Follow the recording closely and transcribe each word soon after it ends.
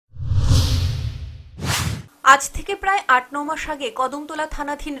আজ থেকে প্রায় ৮-৯ মাস আগে কদমতলা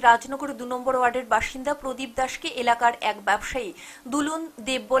থানাধীন রাজনগর ২ নম্বর ওয়ার্ডের বাসিন্দা প্রদীপ দাসকে এলাকার এক ব্যবসায়ী দুলন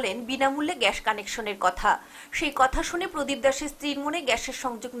দেব বলেন বিনামূল্যে গ্যাস কানেকশনের কথা। সেই কথা শুনে প্রদীপ দাসের স্ত্রীর মনে গ্যাসের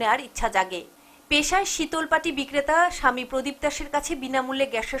সংযোগ নেওয়ার ইচ্ছা জাগে। পেশায় শীতলপাটি বিক্রেতা স্বামী প্রদীপ দাসের কাছে বিনামূল্যে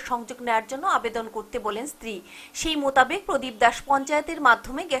গ্যাসের সংযোগ নেওয়ার জন্য আবেদন করতে বলেন স্ত্রী। সেই মোতাবেক প্রদীপ দাস পঞ্চায়েতের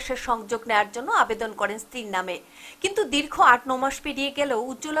মাধ্যমে গ্যাসের সংযোগ নেওয়ার জন্য আবেদন করেন স্ত্রীর নামে। কিন্তু দীর্ঘ ৮-৯ মাস পেরিয়ে গেলেও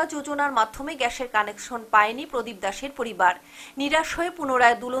উজ্জ্বলা যোজনার মাধ্যমে গ্যাসের কানেকশন পায়নি প্রদীপ দাসের পরিবার। নিরাশ হয়ে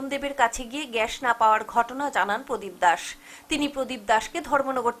পুনরায় দুলন দেবের কাছে গিয়ে গ্যাস না পাওয়ার ঘটনা জানান প্রদীপ দাস। তিনি প্রদীপ দাসকে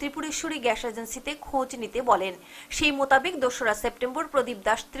ধর্মনগর ত্রিপুরেশ্বরী গ্যাস এজেন্সিতে খোঁজ নিতে বলেন। সেই মোতাবেক ২রা সেপ্টেম্বর প্রদীপ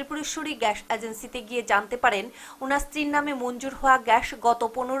দাস ত্রিপুরেশ্বরী গ্যাস এজেন্সিতে গিয়ে জানতে পারেন উনার স্ত্রীর নামে মঞ্জুর হওয়া গ্যাস গত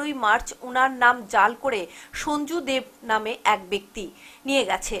 ১৫ই মার্চ উনার নাম জাল করে সঞ্জু দেব নামে এক ব্যক্তি নিয়ে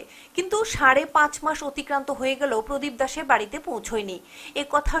গেছে। কিন্তু ৫.৫ মাস অতিক্রান্ত হয়ে গেলেও প্রদীপ দাসের বাড়িতে পৌঁছয়নি। এ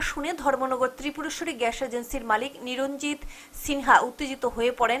কথা শুনে ধর্মনগর ত্রিপুরেশ্বরী গ্যাস এজেন্সির মালিক নিরঞ্জিত সিনহা উত্তেজিত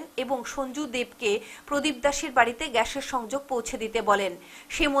হয়ে পড়েন এবং সঞ্জু দেবকে প্রদীপ দাসের বাড়িতে গ্যাসের সংযোগ পৌঁছে দিতে বলেন।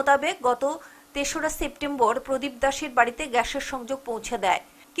 সে মোতাবেক গত ৩রা সেপ্টেম্বর প্রদীপ দাসের বাড়িতে গ্যাসের সংযোগ পৌঁছে দেয়।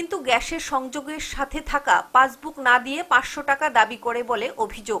 কিন্তু গ্যাসের সংযোগের সাথে থাকা পাসবুক না দিয়ে ৫০০ টাকা দাবি করে বলে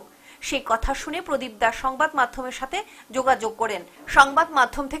অভিযোগ। সেই কথা শুনে প্রদীপ দাস সংবাদ মাধ্যমের সাথে যোগাযোগ করেন। সংবাদ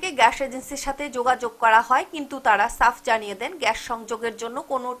মাধ্যম থেকে গ্যাস এজেন্সির সাথে যোগাযোগ করা হয়, কিন্তু তারা সাফ জানিয়ে দেন গ্যাস সংযোগের জন্য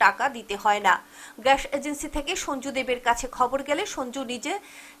কোনো টাকা দিতে হয় না। গ্যাস এজেন্সি থেকে সঞ্জু দেবের কাছে খবর গেলে সঞ্জু নিজে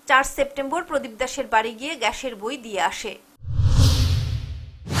 ৪ সেপ্টেম্বর প্রদীপ দাসের বাড়ি গিয়ে গ্যাসের বই দিয়ে আসে।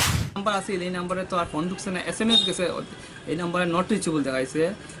 নাম্বার আছে, এই নাম্বারে তো আর ফোন ঢুকছে না, SMS গেছে, এই নাম্বারে নট রিচেবল দেখাইছে,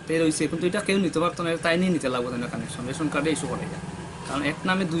 তাই রয়েছে। কিন্তু এটা কেউ নিতে পারতো না, তাই নিয়ে নিতে লাগবে না কানেকশন। রেশন কার্ডে ইস্যু করে যায়, কারণ এক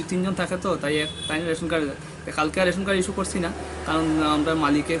নামে ২-৩ জন থাকে তো, তাই তাই রেশন কার্ড। কালকে আর রেশন কার্ড ইস্যু করছি না, কারণ আমরা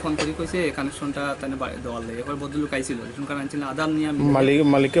মালিককে ফোন করে কইছে কানেকশনটা তাই দেওয়ার লাগে। এবার ভদ্রলোক আইছিল, রেশন কার্ড আনছিল, আধার নিয়ে আমি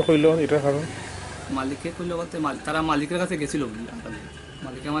মালিককে কইল এটা কারণ মালিককে কইল বলতে তারা মালিকের কাছে গেছিল বুঝলি।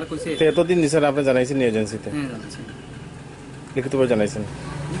 মালিক আমার কইছে এতদিন স্যার আপনি জানাইছেন এজেন্সিতে? হ্যাঁ জানাইছি, লিখিতভাবে জানাইছেন?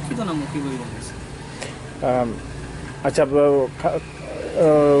 লিখিত না মুখিভাবে জানাইছি। আচ্ছা,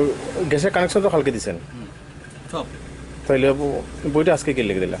 গ্যাসের কানেকশন তো কালকে দিচ্ছেন সব, তাইলে বইটা আজকে কে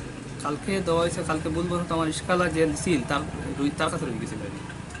লিখে দিলা? কালকে দেওয়া হয়েছে। কালকে বলবো তো আমার ইস্কালা যে দিছিল তার কাছে রয়ে গেছিল।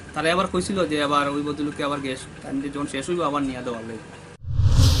 তারা আবার কইছিল যে আবার ওই বদলুকে আবার গ্যাস যখন শেষ হইব আবার নিয়ে দেওয়া হবে।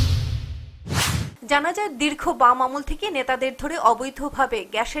 জানা যায় দীর্ঘ বাম আমল থেকে নেতাদের ধরে অবৈধভাবে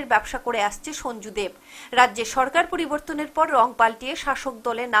গ্যাসের ব্যবসা করে আসছে সঞ্জু দেব। রাজ্যে সরকার পরিবর্তনের পর রং পাল্টিয়ে শাসক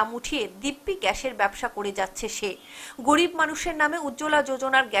দলে নাম উঠিয়ে দিব্যি গ্যাসের ব্যবসা করে যাচ্ছে সে। গরিব মানুষের নামে উজ্জ্বলা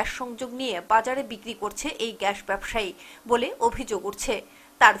যোজনার গ্যাস সংযোগ নিয়ে বাজারে বিক্রি করছে এই গ্যাস ব্যবসায়ী বলে অভিযোগ উঠছে।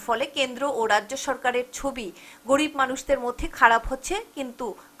 তার ফলে কেন্দ্র ও রাজ্য সরকারের ছবি গরিব মানুষদের মধ্যে খারাপ হচ্ছে, কিন্তু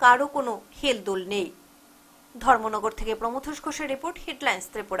কারো কোনো হেলদোল নেই। ধর্মনগর থেকে প্রমথোষ ঘোষের রিপোর্ট, হেডলাইন্স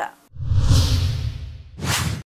ত্রিপুরা।